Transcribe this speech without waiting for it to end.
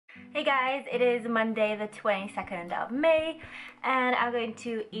Hey guys, it is Monday the 22nd of May and I'm going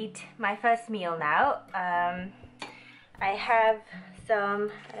to eat my first meal now. I have some,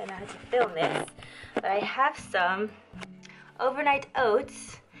 I don't know how to film this, but I have some overnight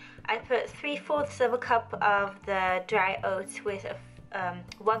oats. I put 3/4 of a cup of the dry oats with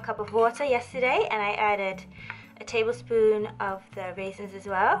 1 cup of water yesterday, and I added a tablespoon of the raisins as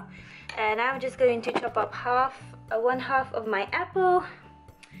well. And I'm just going to chop up one half of my apple,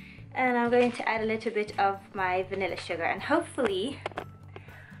 and I'm going to add a little bit of my vanilla sugar, and hopefully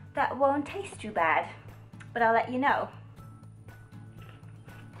that won't taste too bad, but I'll let you know.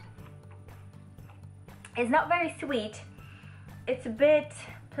 It's not very sweet, it's a bit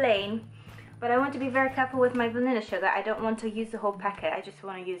plain, but I want to be very careful with my vanilla sugar. I don't want to use the whole packet, I just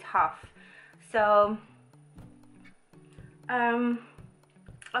want to use half. So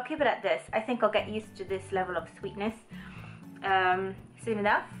I'll keep it at this. I think I'll get used to this level of sweetness soon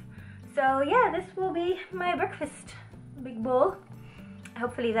enough. So yeah, this will be my breakfast, big bowl.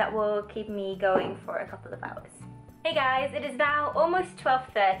 Hopefully that will keep me going for a couple of hours. Hey guys, it is now almost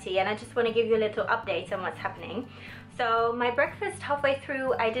 12:30 and I just want to give you a little update on what's happening. So my breakfast, halfway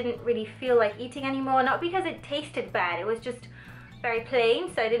through, I didn't really feel like eating anymore. Not because it tasted bad, it was just very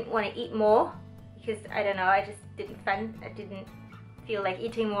plain, so I didn't want to eat more because, I don't know, I just didn't feel like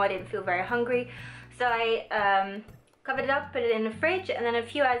eating more. I didn't feel very hungry. So I covered it up, put it in the fridge, and then a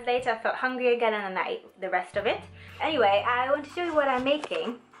few hours later I felt hungry again and then I ate the rest of it. Anyway, I want to show you what I'm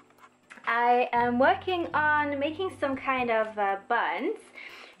making. I am working on making some kind of buns.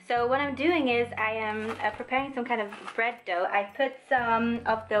 So what I'm doing is I am preparing some kind of bread dough. I put some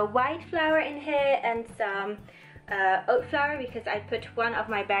of the white flour in here and some oat flour, because I put one of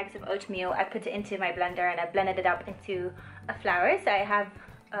my bags of oatmeal, I put it into my blender and I blended it up into a flour. So I have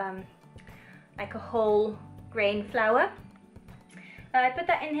like a whole grain flour. I put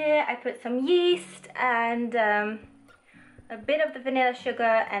that in here. I put some yeast and a bit of the vanilla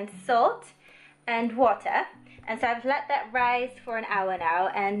sugar and salt and water, and so I've let that rise for an hour now,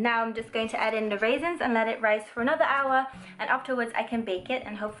 and now I'm just going to add in the raisins and let it rise for another hour, and afterwards I can bake it,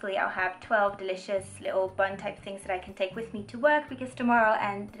 and hopefully I'll have 12 delicious little bun type things that I can take with me to work, because tomorrow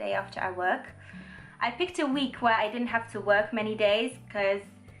and the day after I work. I picked a week where I didn't have to work many days because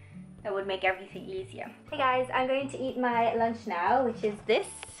that would make everything easier. Hey guys, I'm going to eat my lunch now, which is this.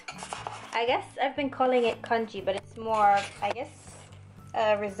 I guess I've been calling it congee, but it's more, I guess,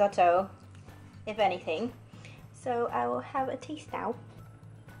 risotto, if anything. So I will have a taste now.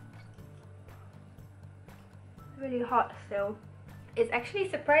 It's really hot still. It's actually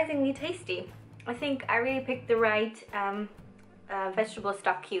surprisingly tasty. I think I really picked the right vegetable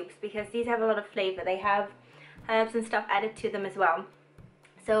stock cubes, because these have a lot of flavor. They have herbs and stuff added to them as well.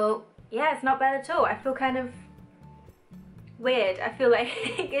 So yeah, it's not bad at all. I feel kind of weird. I feel like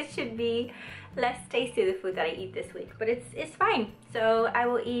it should be less tasty, the food that I eat this week, but it's fine. So I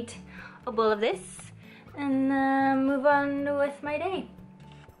will eat a bowl of this and move on with my day.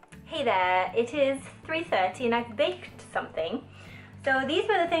 Hey there, it is 3:30 and I've baked something. So these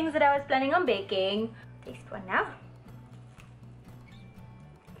were the things that I was planning on baking. Taste one now.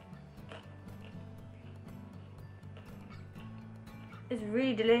 It's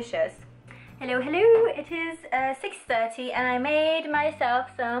really delicious. Hello, hello, it is 6:30 and I made myself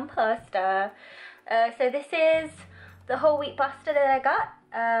some pasta. So this is the whole wheat pasta that I got,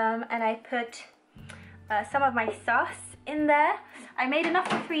 and I put some of my sauce in there. I made enough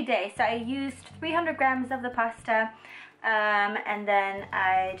for 3 days, so I used 300 grams of the pasta, and then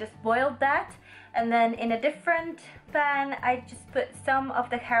I just boiled that. And then in a different pan, I just put some of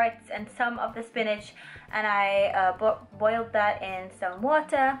the carrots and some of the spinach, and I boiled that in some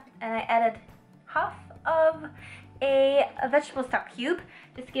water, and I added half of a vegetable stock cube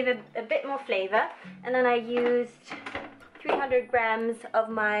just to give it a bit more flavor. And then I used 300 grams of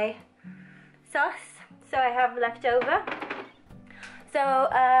my sauce, so I have left over. So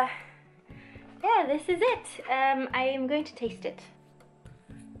yeah, this is it. I am going to taste it.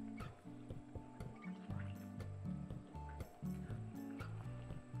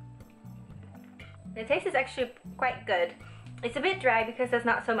 The taste is actually quite good. It's a bit dry because there's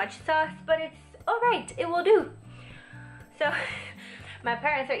not so much sauce, but it's alright, it will do. So my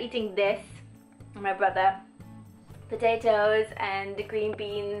parents are eating this, and my brother potatoes and the green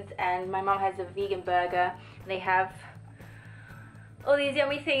beans, and my mom has a vegan burger. They have all these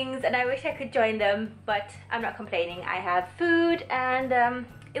yummy things and I wish I could join them, but I'm not complaining. I have food and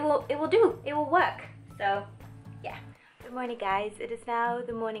it will do, it will work. So yeah. Good morning guys, it is now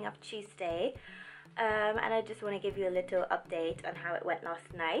the morning of Tuesday. And I just want to give you a little update on how it went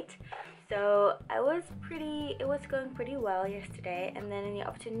last night. So it was going pretty well yesterday, and then in the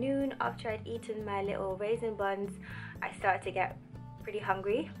afternoon, after I'd eaten my little raisin buns, I started to get pretty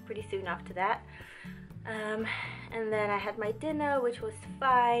hungry pretty soon after that. And then I had my dinner, which was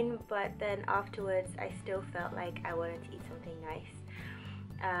fine, but then afterwards I still felt like I wanted to eat something nice.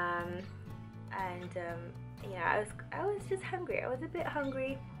 You know, I was just hungry. I was a bit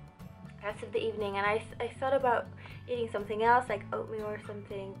hungry the rest of the evening, and I thought about eating something else, like oatmeal or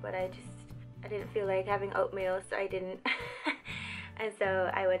something, but I didn't feel like having oatmeal, so I didn't. And so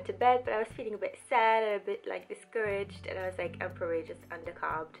I went to bed, but I was feeling a bit sad and a bit like discouraged, and I was like, I'm probably just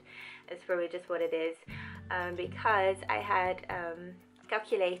undercarbed. It's probably just what it is, because I had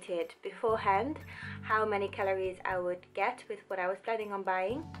calculated beforehand how many calories I would get with what I was planning on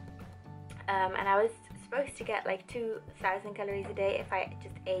buying, and I was supposed to get like 2,000 calories a day if I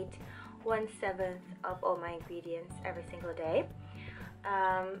just ate 1/7 of all my ingredients every single day.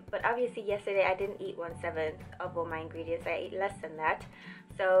 But obviously yesterday I didn't eat 1/7 of all my ingredients. I ate less than that,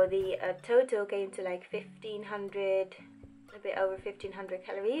 so the total came to like 1,500, a bit over 1,500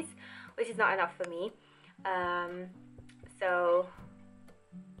 calories, which is not enough for me. So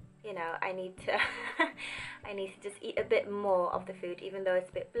you know, I need to I need to just eat a bit more of the food. Even though it's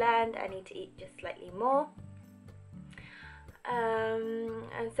a bit bland, I need to eat just slightly more.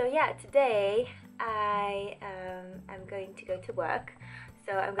 And so yeah, today I am going to go to work.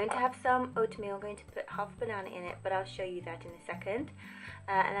 So I'm going to have some oatmeal. I'm going to put half banana in it, but I'll show you that in a second.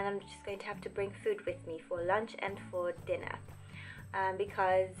 And then I'm just going to have to bring food with me for lunch and for dinner,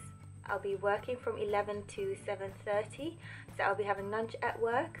 because I'll be working from 11 to 7:30. So I'll be having lunch at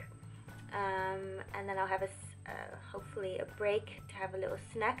work, and then I'll have hopefully a break to have a little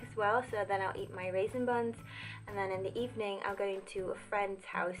snack as well. So then I'll eat my raisin buns, and then in the evening I'm going to a friend's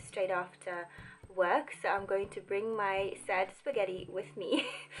house straight after work. So I'm going to bring my sad spaghetti with me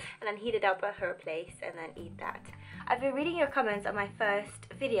and then heat it up at her place and then eat that. I've been reading your comments on my first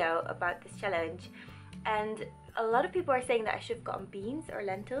video about this challenge, and a lot of people are saying that I should have gotten beans or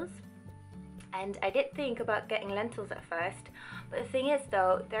lentils. And I did think about getting lentils at first, but the thing is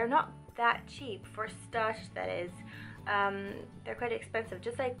though, they're not that cheap for starch, that is. They're quite expensive,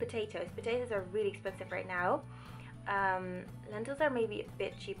 just like potatoes. Potatoes are really expensive right now. Lentils are maybe a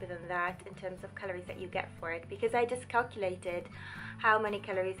bit cheaper than that in terms of calories that you get for it, because I just calculated how many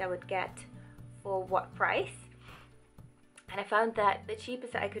calories I would get for what price. And I found that the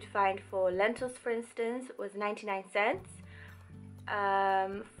cheapest that I could find for lentils, for instance, was 99 cents.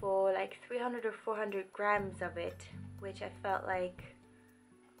 For like 300 or 400 grams of it, which I felt like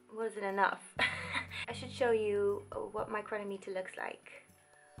wasn't enough. I should show you what my Cronometer looks like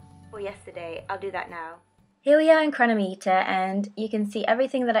for yesterday. I'll do that now. Here we are in Cronometer, and you can see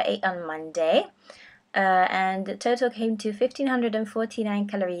everything that I ate on Monday, and the total came to 1,549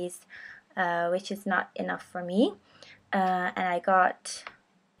 calories, which is not enough for me, and I got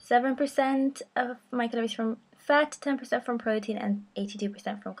 7% of my calories from fat, 10% from protein, and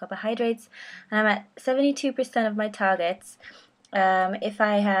 82% from carbohydrates, and I'm at 72% of my targets. If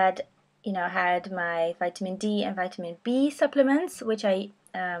I had, had my vitamin D and vitamin B supplements, which I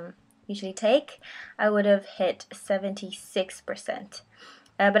usually take, I would have hit 76%.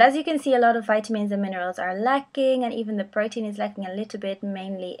 But as you can see, a lot of vitamins and minerals are lacking, and even the protein is lacking a little bit,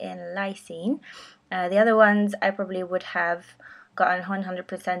 mainly in lysine. The other ones I probably would have gotten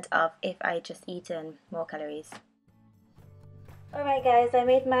 100% of if I just eaten more calories. Alright guys, I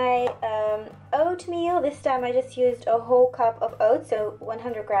made my oatmeal. This time I just used a whole cup of oats, so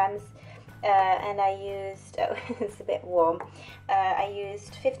 100 grams, and I used, it's a bit warm, I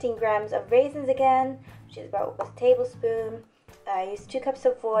used 15 grams of raisins again, which is about a tablespoon. I used 2 cups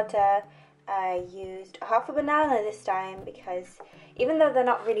of water. I used half a banana this time, because even though they're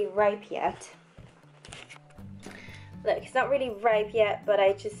not really ripe yet, look, it's not really ripe yet, but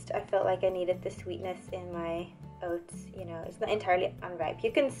I felt like I needed the sweetness in my oats. It's not entirely unripe.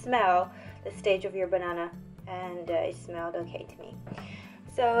 You can smell the stage of your banana, and it smelled okay to me.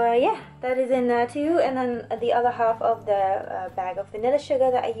 So yeah, that is in there too. And then the other half of the bag of vanilla sugar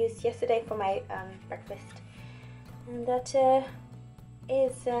that I used yesterday for my breakfast. And that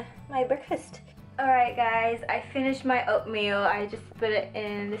is my breakfast. Alright guys, I finished my oatmeal. I just put it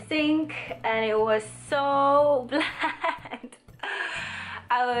in the sink and it was so bland.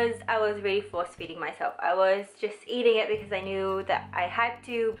 I was really force feeding myself. I was just eating it because I knew that I had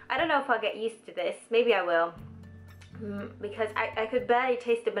to. I don't know if I'll get used to this. Maybe I will. Because I could barely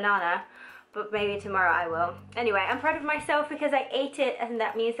taste the banana, but maybe tomorrow I will. Anyway, I'm proud of myself because I ate it, and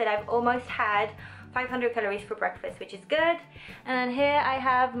that means that I've almost had 500 calories for breakfast, which is good. And then here I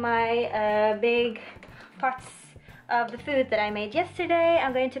have my big pots of the food that I made yesterday.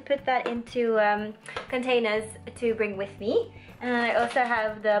 I'm going to put that into containers to bring with me. And I also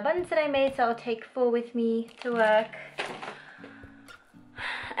have the buns that I made, so I'll take 4 with me to work.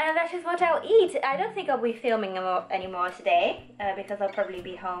 And that is what I'll eat. I don't think I'll be filming anymore today because I'll probably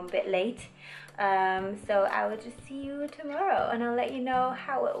be home a bit late. So I will just see you tomorrow and I'll let you know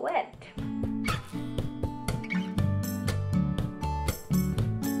how it went.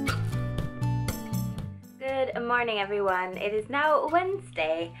 Good morning everyone. It is now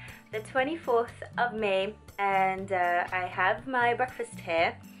Wednesday, the 24th of May, and I have my breakfast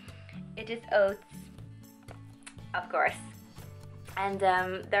here. It is oats, of course. And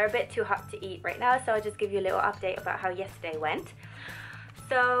they're a bit too hot to eat right now, so I'll just give you a little update about how yesterday went.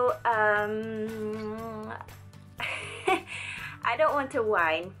 So, I don't want to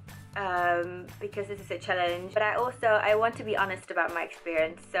whine because this is a challenge, but I want to be honest about my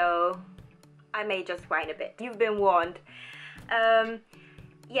experience, so I may just whine a bit. You've been warned.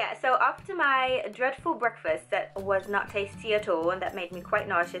 Yeah, so after my dreadful breakfast that was not tasty at all and that made me quite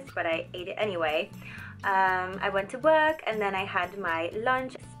nauseous, but I ate it anyway, I went to work and then I had my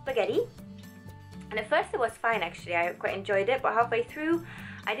lunch, spaghetti. And at first it was fine actually, I quite enjoyed it, but halfway through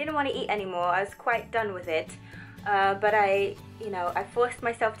I didn't want to eat anymore. I was quite done with it, but I forced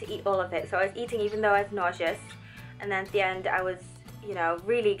myself to eat all of it. So I was eating even though I was nauseous, and then at the end I was,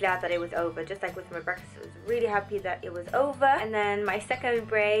 really glad that it was over. Just like with my breakfast, I was really happy that it was over. And then my second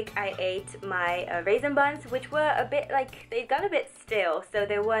break, I ate my raisin buns, which were a bit like, they got a bit stale, so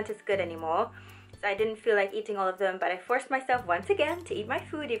they weren't as good anymore. So I didn't feel like eating all of them, but I forced myself once again to eat my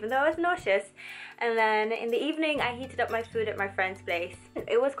food even though I was nauseous. And then in the evening I heated up my food at my friend's place.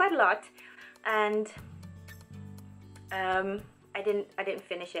 It was quite a lot, and I didn't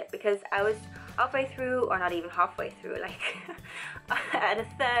finish it because I was halfway through, or not even halfway through, like at a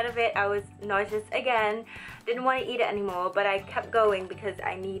third of it I was nauseous again. Didn't want to eat it anymore, but I kept going because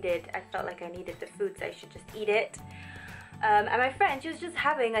I felt like I needed the food, so I should just eat it. And my friend, she was just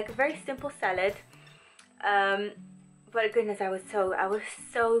having like a very simple salad, but goodness, I was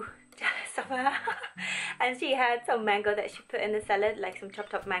so jealous of her. And she had some mango that she put in the salad, like some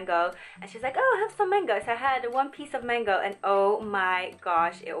chopped up mango, and she's like, oh, have some mango. So I had one piece of mango, and oh my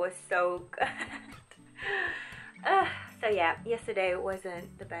gosh, it was so good. So yeah, yesterday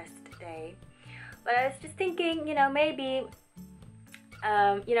wasn't the best day, but I was just thinking, maybe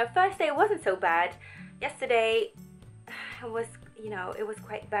first day it wasn't so bad. Yesterday it was, it was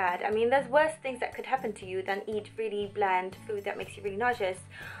quite bad. I mean, there's worse things that could happen to you than eat really bland food that makes you really nauseous,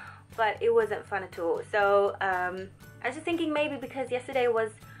 but it wasn't fun at all. So I was just thinking maybe because yesterday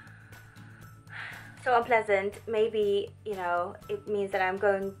was so unpleasant, maybe, it means that I'm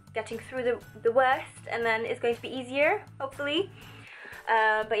getting through the worst, and then it's going to be easier, hopefully.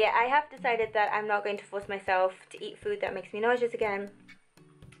 But yeah, I have decided that I'm not going to force myself to eat food that makes me nauseous again.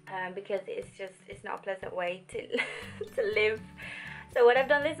 Because it's not a pleasant way to to live. So what I've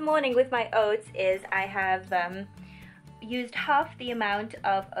done this morning with my oats is I have used half the amount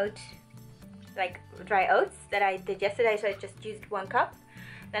of dry oats that I did yesterday. So I just used 1 cup.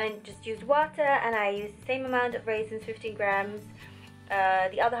 Then I just used water, and I used the same amount of raisins, 15 grams.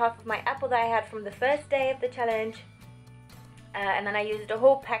 The other half of my apple that I had from the first day of the challenge. And then I used a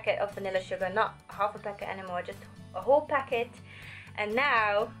whole packet of vanilla sugar, not half a packet anymore, just a whole packet. And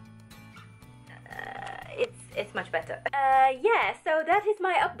now it's much better. Yeah, so that is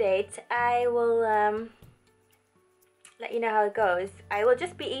my update. I will let you know how it goes. I will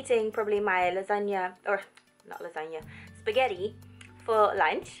just be eating probably my lasagna, or not lasagna, spaghetti for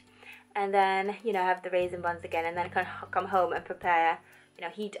lunch, and then have the raisin buns again, and then come home and prepare,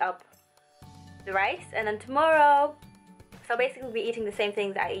 heat up the rice, and then tomorrow. So I'll basically be eating the same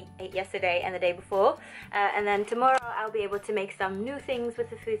things that I ate yesterday and the day before, and then tomorrow I'll be able to make some new things with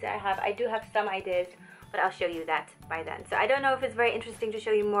the foods that I have. I do have some ideas, but I'll show you that by then. So I don't know if it's very interesting to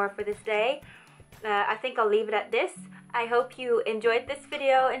show you more for this day. I think I'll leave it at this. I hope you enjoyed this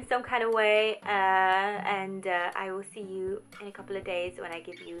video in some kind of way, and I will see you in a couple of days when I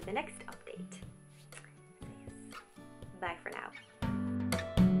give you the next update. So yes. Bye for now.